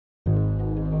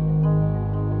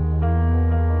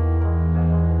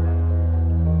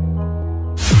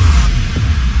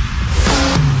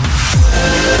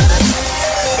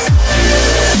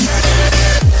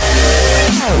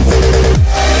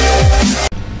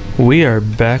We are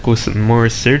back with some more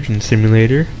Surgeon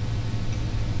Simulator.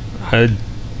 I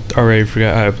already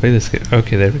forgot how to play this game.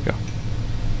 Okay, there we go.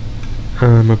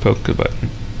 I poke the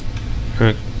button.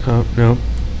 Oh, no.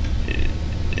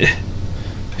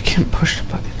 I can't push the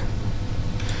button.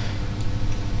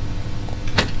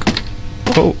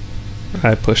 Oh,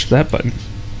 I pushed that button.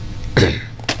 Okay.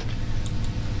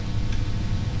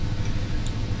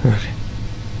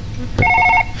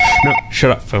 No,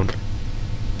 shut up, phone.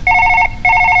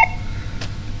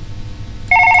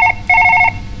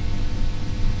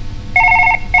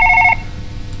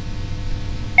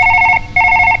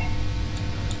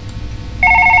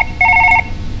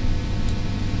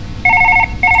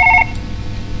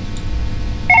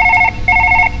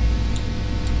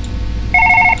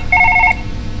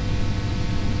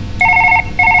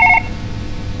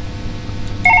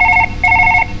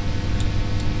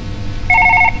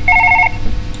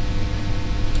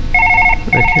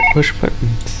 I can't push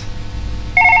buttons.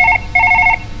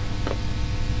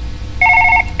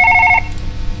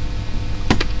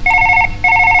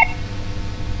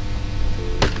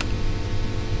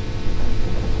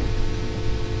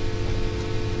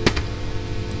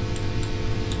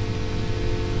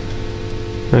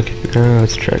 Okay, now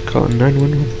let's try calling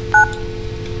 911.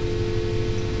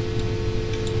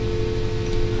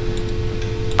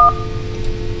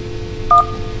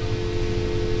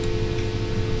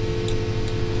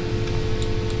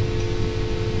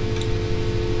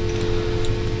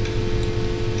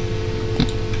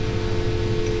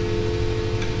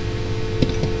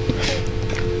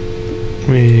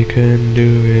 We can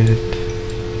do it.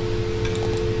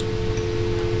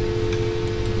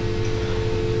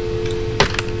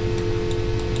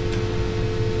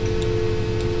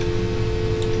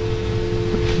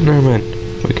 Never mind.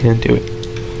 We can't do it.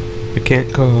 We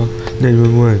can't call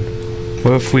 911.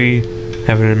 What if we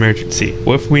have an emergency?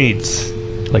 What if we need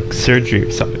like surgery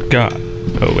or something? God.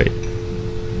 Oh wait.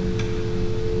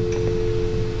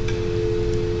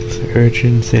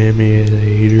 Surgeon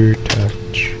Simulator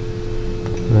touch.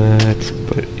 Let's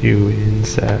put you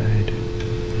inside.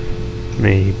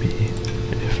 Maybe.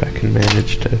 If I can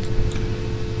manage to.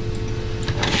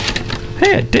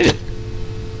 Hey, I did it!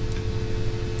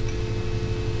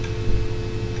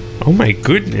 Oh my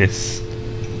goodness.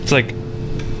 It's like.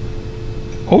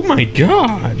 Oh my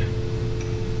god!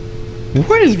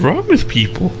 What is wrong with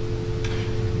people?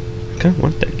 I kinda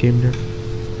want that game now.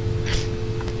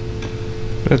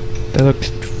 That looks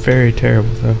very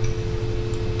terrible though.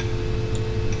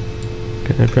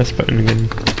 Can I press button again?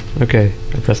 Okay,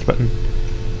 I pressed button.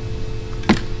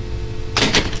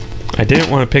 I didn't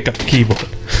want to pick up the keyboard.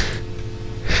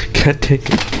 God dang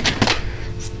it.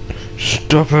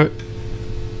 Stop it.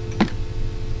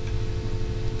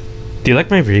 Do you like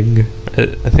my ring?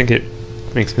 I think it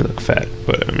makes me look fat,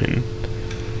 but I mean,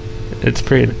 it's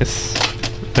pretty nice.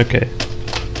 Okay.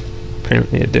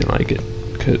 Apparently I didn't like it,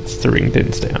 because the ring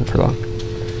didn't stay on for long.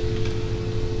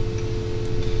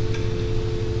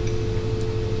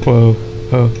 Whoa,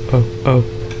 oh, oh, oh,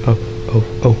 oh, oh,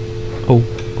 oh, oh,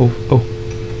 oh, oh.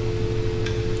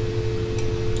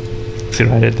 See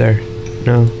what I did there?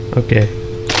 No? Okay.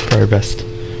 Probably best.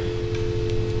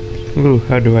 Ooh,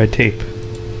 how do I tape?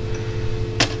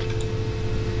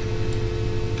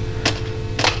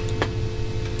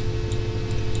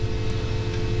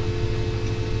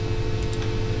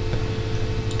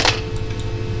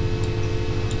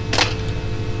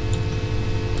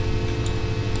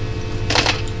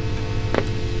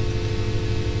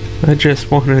 I just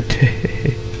want to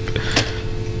tape.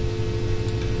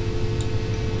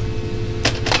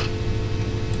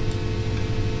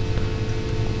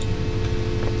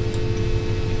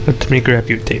 Let me grab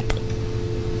you, tape.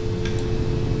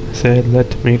 I said,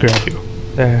 let me grab you.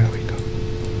 There we go.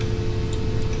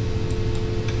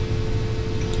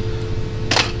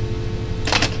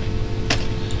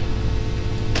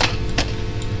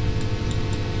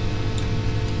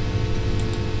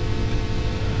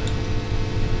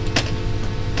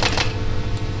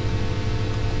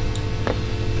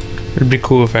 It'd be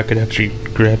cool if I could actually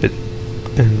grab it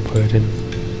and put it in.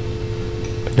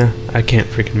 But no, I can't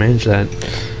freaking manage that.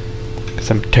 Because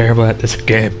I'm terrible at this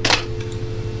game.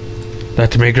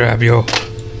 Let me grab you.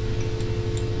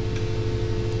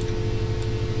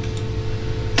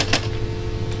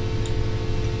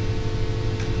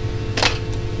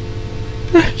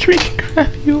 Let me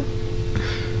grab you.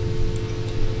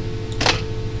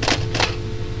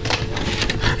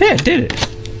 Hey, I did it.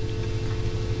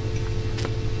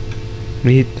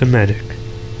 Meet the medic.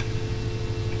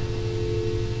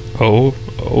 Oh,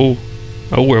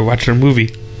 we're watching a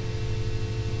movie.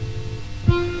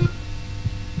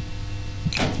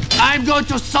 I'm going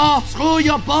going to saw through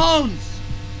your bones!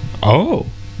 Oh!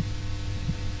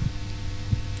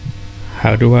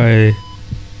 How do I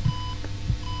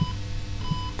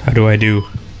do?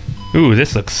 Ooh,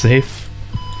 this looks safe.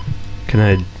 Can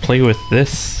I play with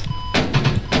this?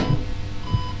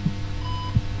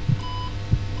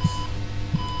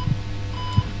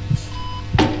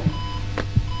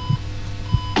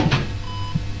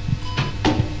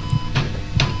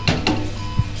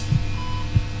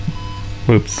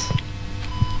 Whoops.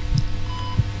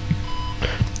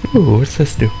 Ooh, what's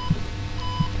this do?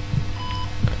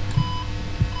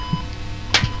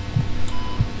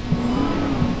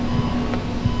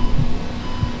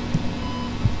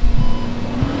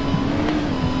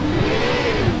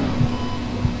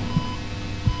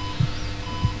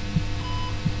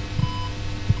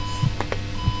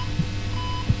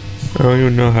 I don't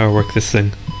even know how to work this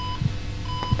thing.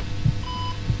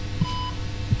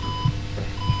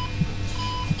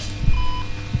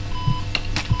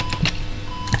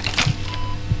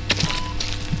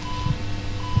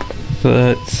 So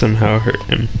that somehow hurt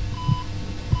him.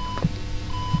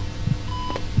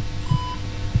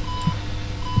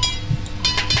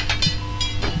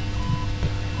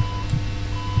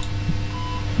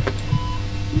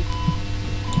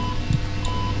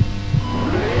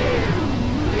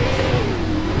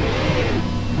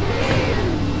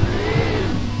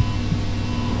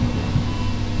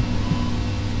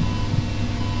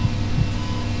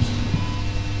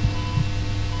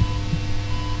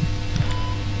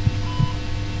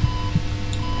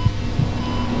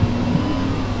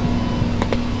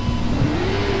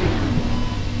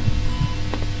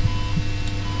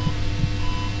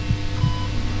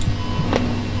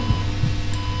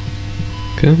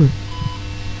 Come on.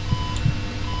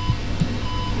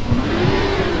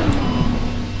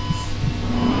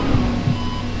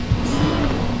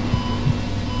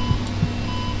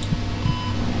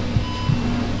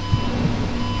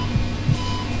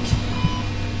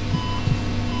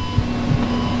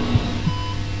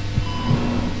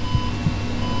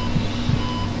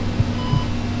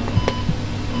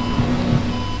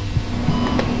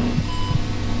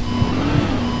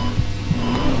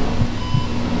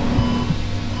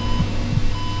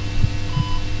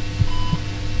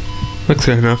 Looks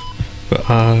good enough. But,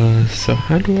 so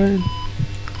how do I...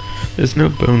 There's no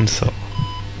bone saw.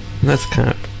 That's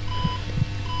kind of...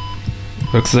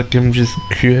 Looks like I'm just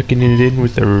cracking it in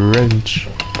with a wrench.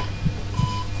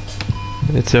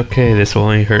 It's okay, this will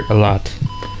only hurt a lot.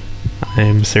 I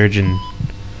am a surgeon.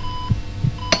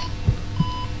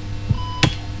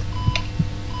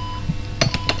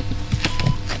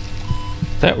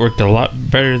 That worked a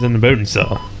lot better than the bone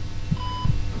saw.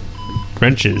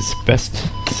 Wrenches, best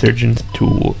surgeon's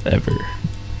tool ever.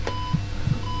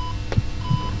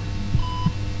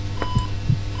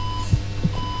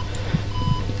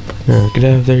 Now get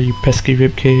out of there, you pesky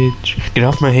ribcage. Get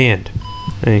off my hand.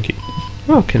 Thank you.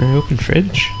 Oh, can I open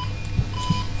fridge?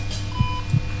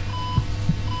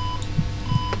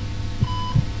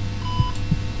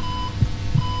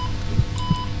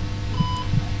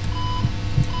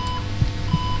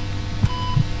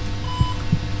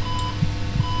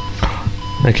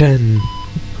 I can.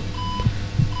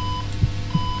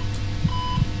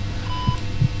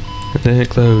 And then it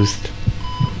closed.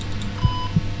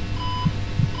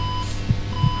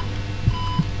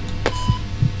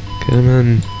 Come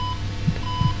on.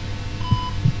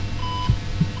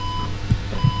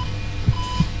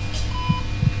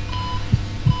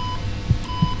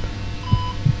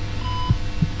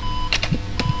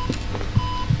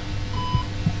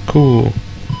 Cool.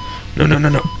 No, no, no,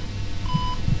 no.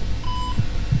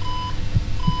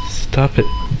 Stop it.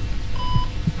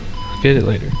 I'll get it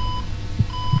later.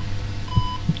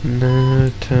 Now,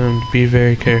 time to be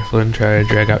very careful and try to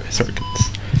drag out his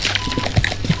organs.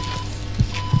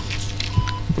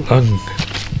 Lung.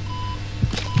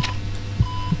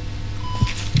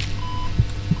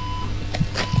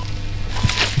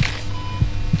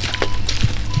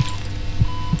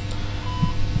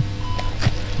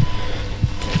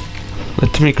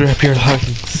 Let me grab your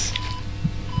lungs.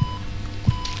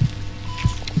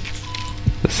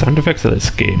 The sound effects of this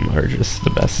game are just the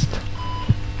best.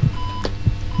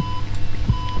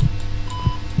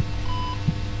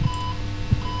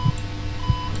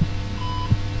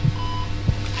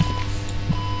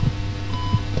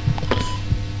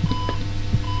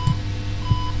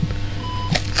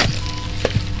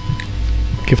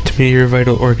 Give to me your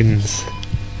vital organs.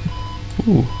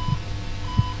 Ooh.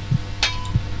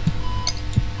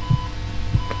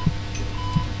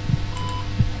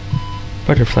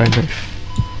 Butterfly knife.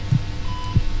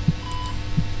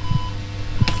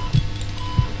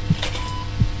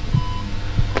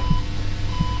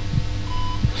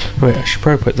 Wait, I should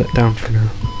probably put that down for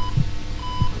now.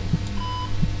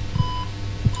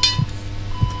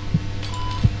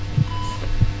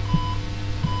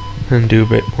 And do a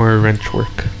bit more wrench work.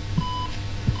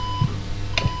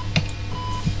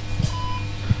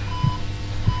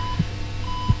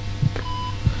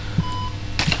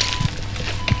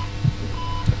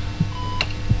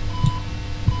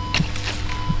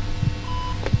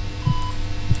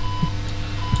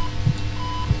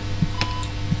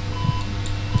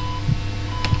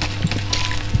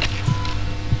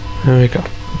 There we go.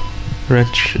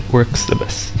 Wrench works the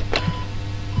best.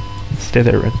 Stay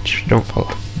there, wrench. Don't fall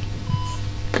off.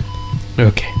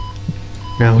 Okay.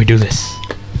 Now we do this.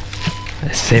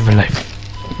 I save a life.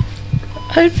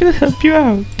 I will help you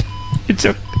out. It's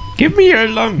okay. Give me your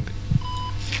lung.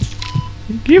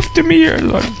 Give to me your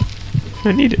lung.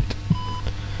 I need it.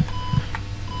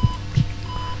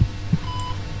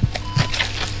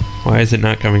 Why is it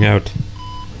not coming out?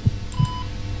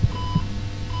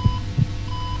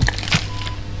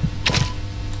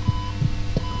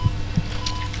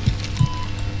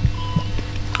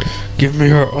 Give me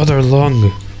your other lung.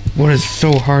 What is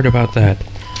so hard about that?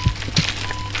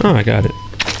 Oh, I got it.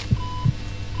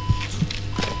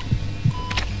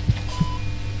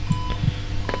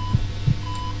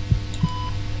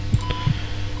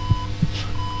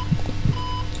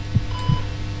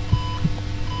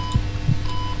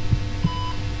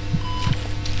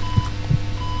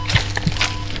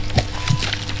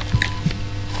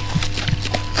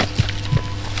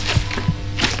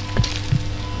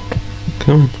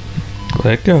 Come on.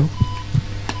 Let go.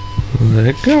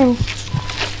 Let go.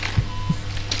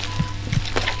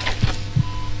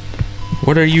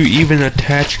 What are you even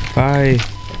attached by?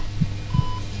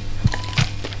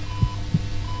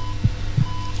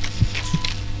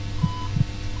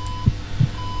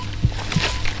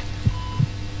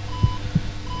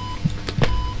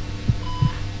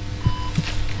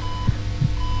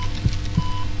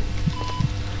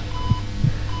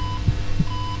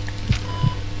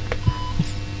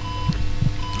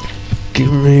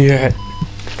 Give me that.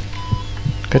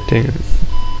 God dang it.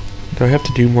 Do I have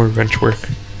to do more wrench work?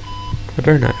 I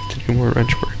better not have to do more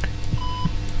wrench work.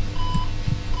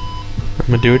 I'm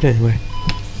gonna do it anyway.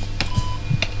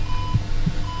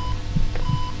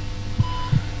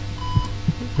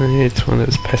 It's one of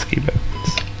those pesky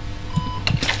buttons.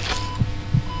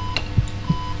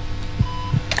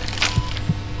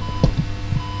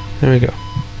 There we go.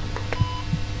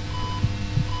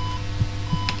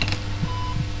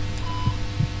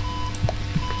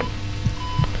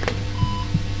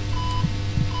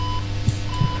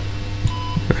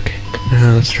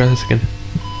 Let's try this again.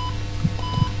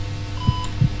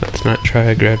 Let's not try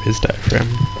to grab his diaphragm.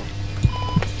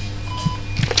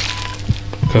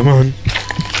 Come on.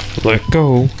 Let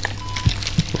go.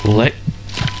 Let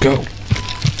go.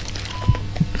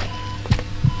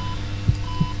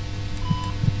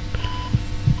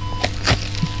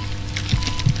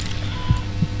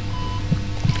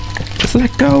 Just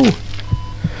let go.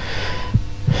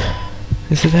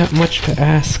 Is it that much to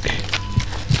ask?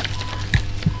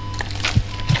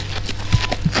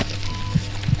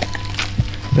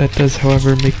 That does,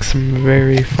 however, make some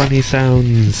very funny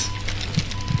sounds.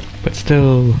 But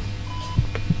still...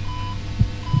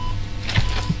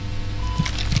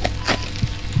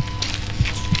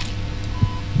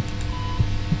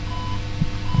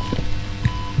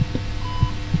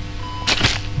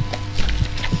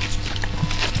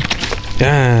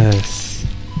 Yes!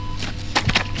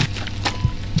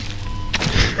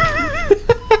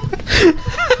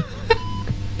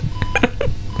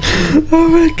 Oh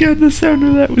my god, the sound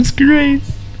of that was great!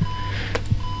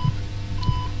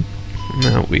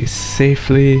 Now we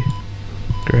safely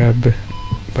grab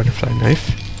butterfly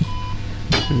knife,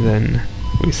 and then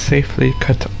we safely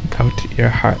cut out your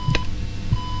heart.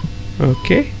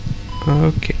 Okay?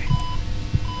 Okay.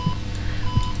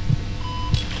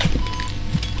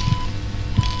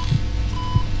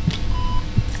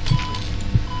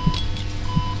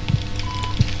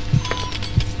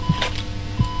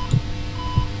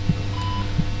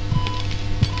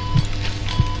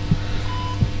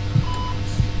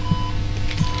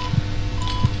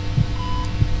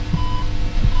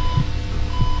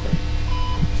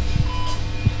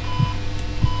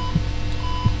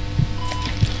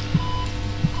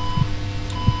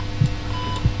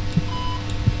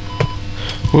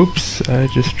 Whoops, I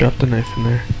just dropped the knife in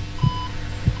there.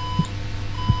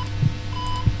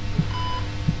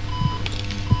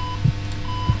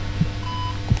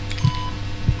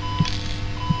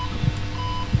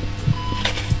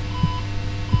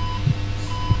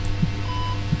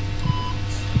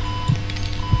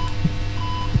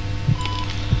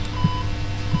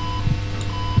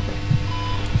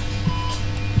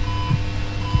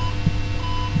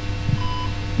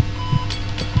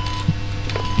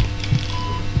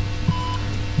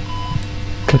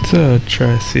 Let's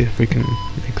try to see if we can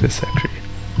make this actually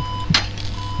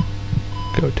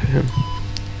go to him.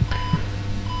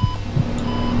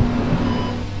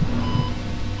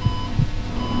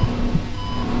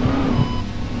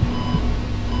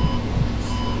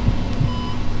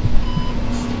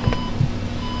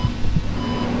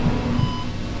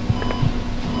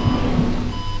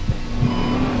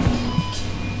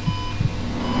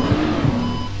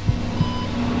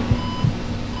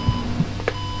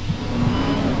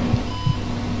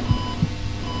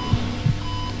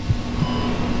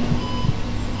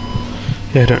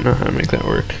 Yeah, I don't know how to make that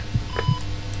work.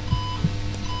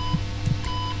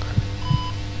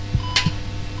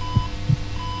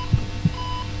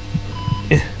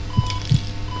 Yeah.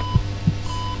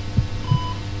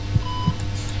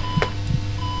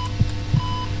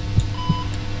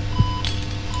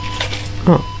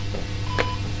 Oh.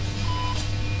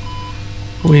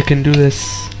 We can do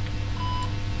this.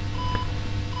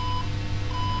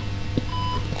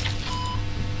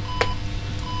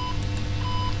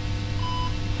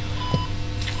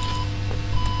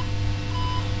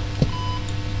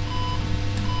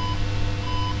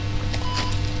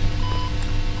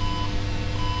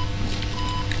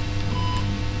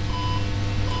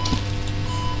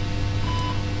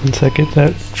 Once I get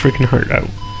that freaking heart out.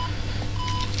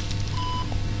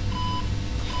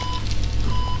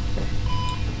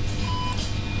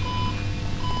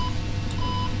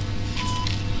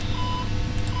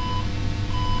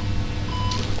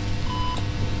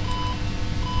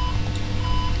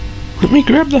 Let me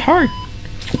grab the heart.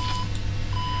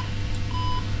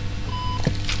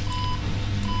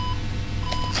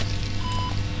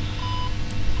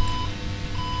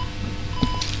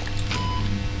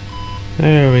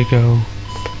 There we go.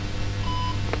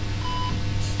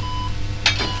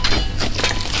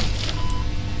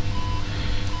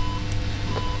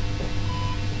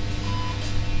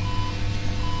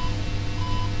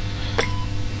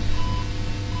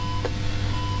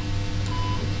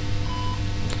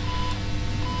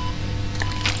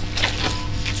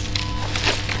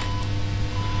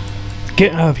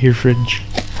 Get out of here, fridge.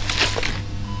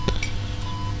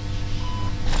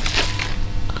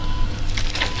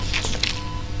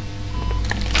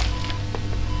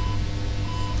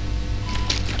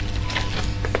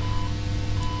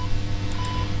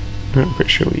 I'm pretty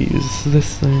sure we use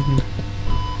this thing.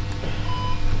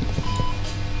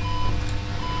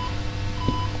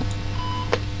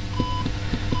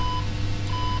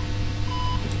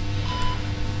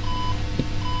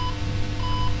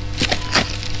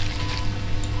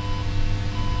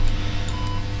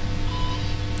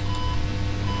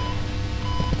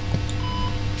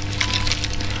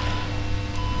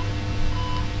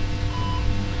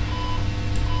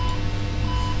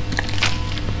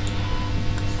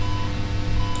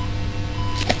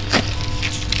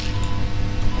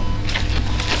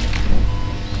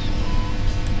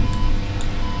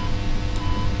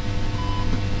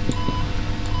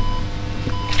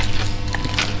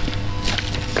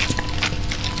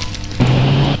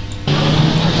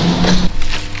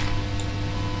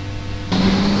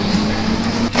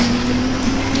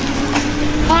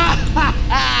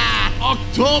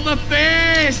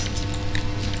 Oktoberfest!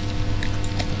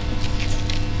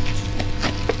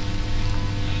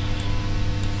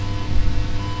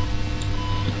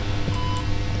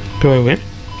 Do I win?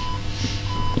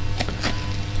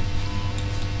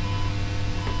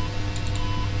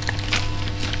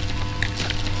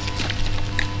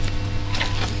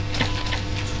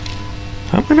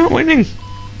 How am I not winning?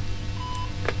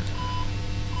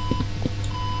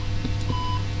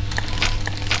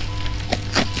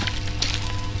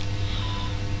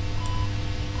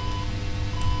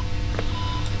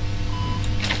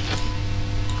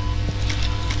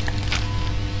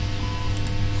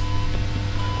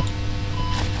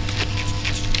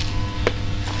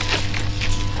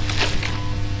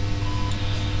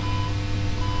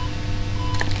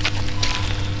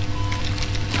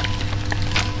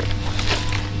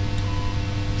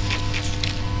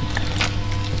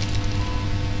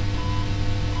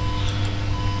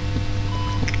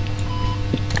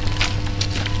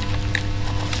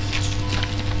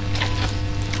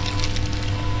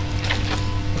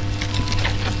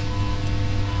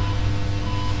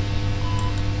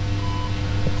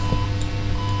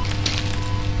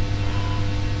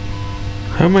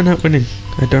 How am I not winning?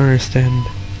 I don't understand.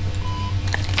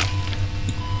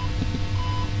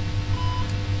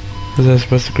 Was I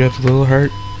supposed to grab the little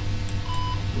heart?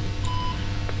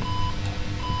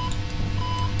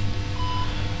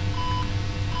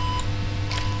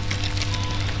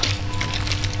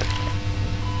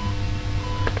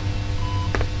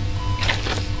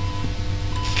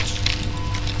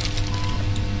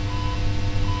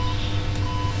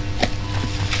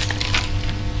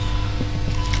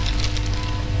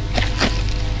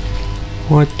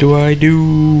 What do I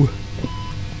do?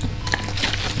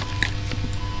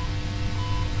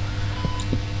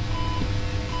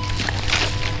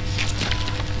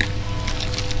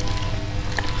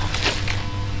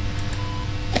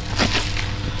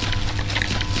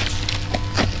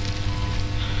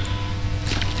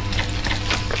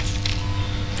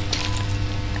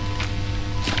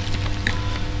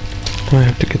 Do I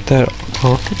have to get that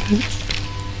off of it?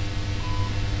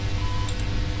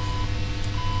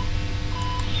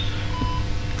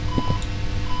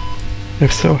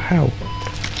 If so, how?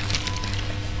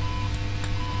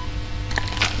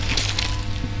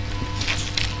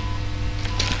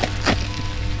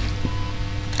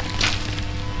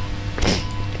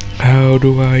 How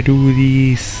do I do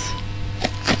these?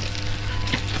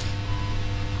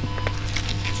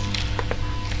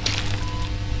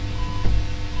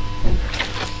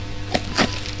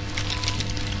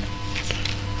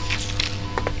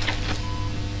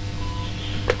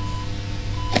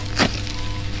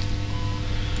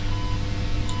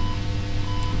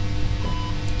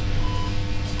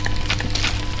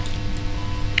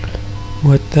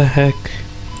 What the heck?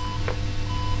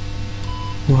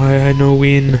 Why I no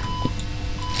win?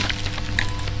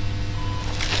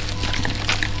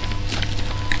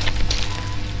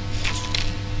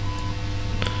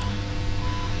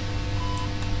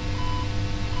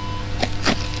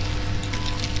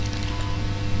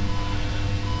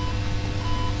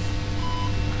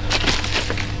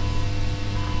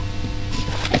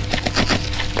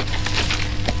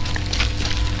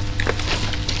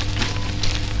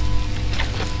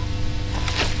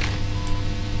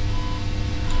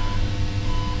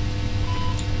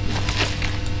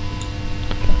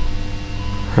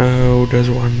 How does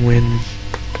one win?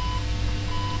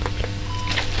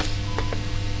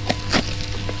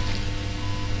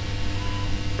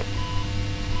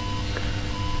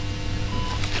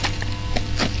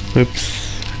 Oops,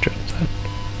 I dropped that.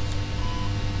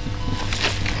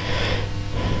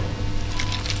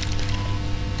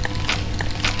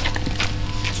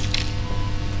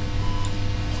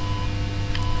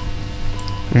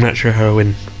 I'm not sure how to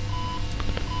win.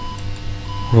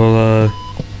 Well,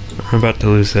 I'm about to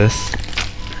lose this,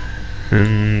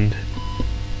 and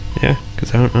yeah,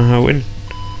 because I don't know how to win,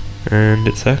 and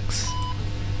it sucks.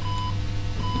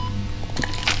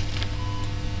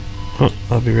 Oh,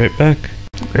 I'll be right back.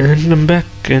 And I'm back,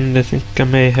 and I think I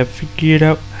may have figured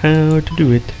out how to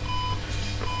do it.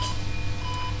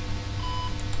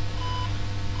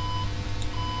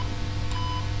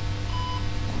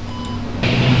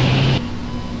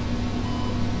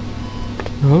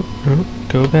 Oh, no,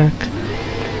 go back.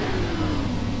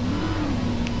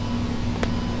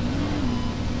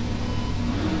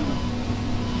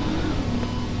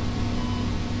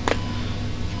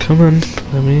 Come on,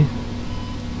 let me.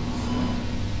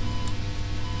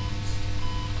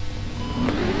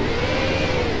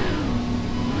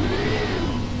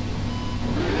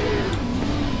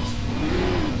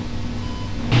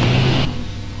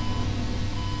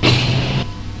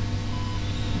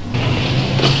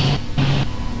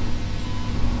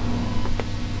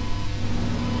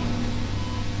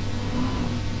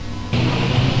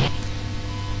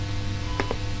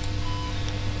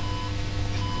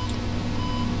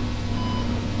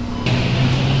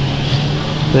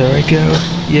 There we go.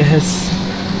 Yes.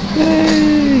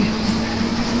 Yay!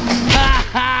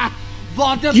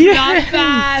 What a Yeah!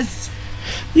 bloodbath!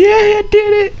 Yeah, I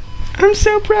did it! I'm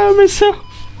so proud of myself.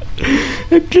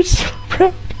 I'm just so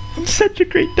proud. I'm such a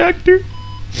great doctor.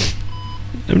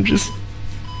 I'm just,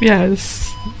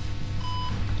 yes.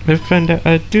 I found out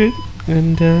how to do it,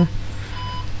 and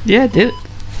yeah, I did it.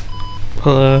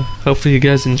 Well, hopefully you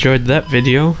guys enjoyed that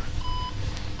video.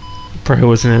 Probably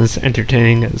wasn't as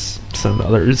entertaining as some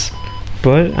others,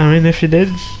 but I mean, if you did,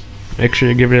 make sure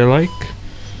to give it a like.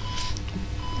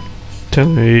 Tell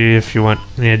me if you want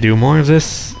me to do more of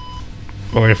this,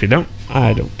 or if you don't,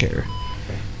 I don't care.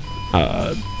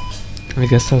 I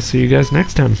guess I'll see you guys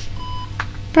next time.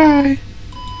 Bye!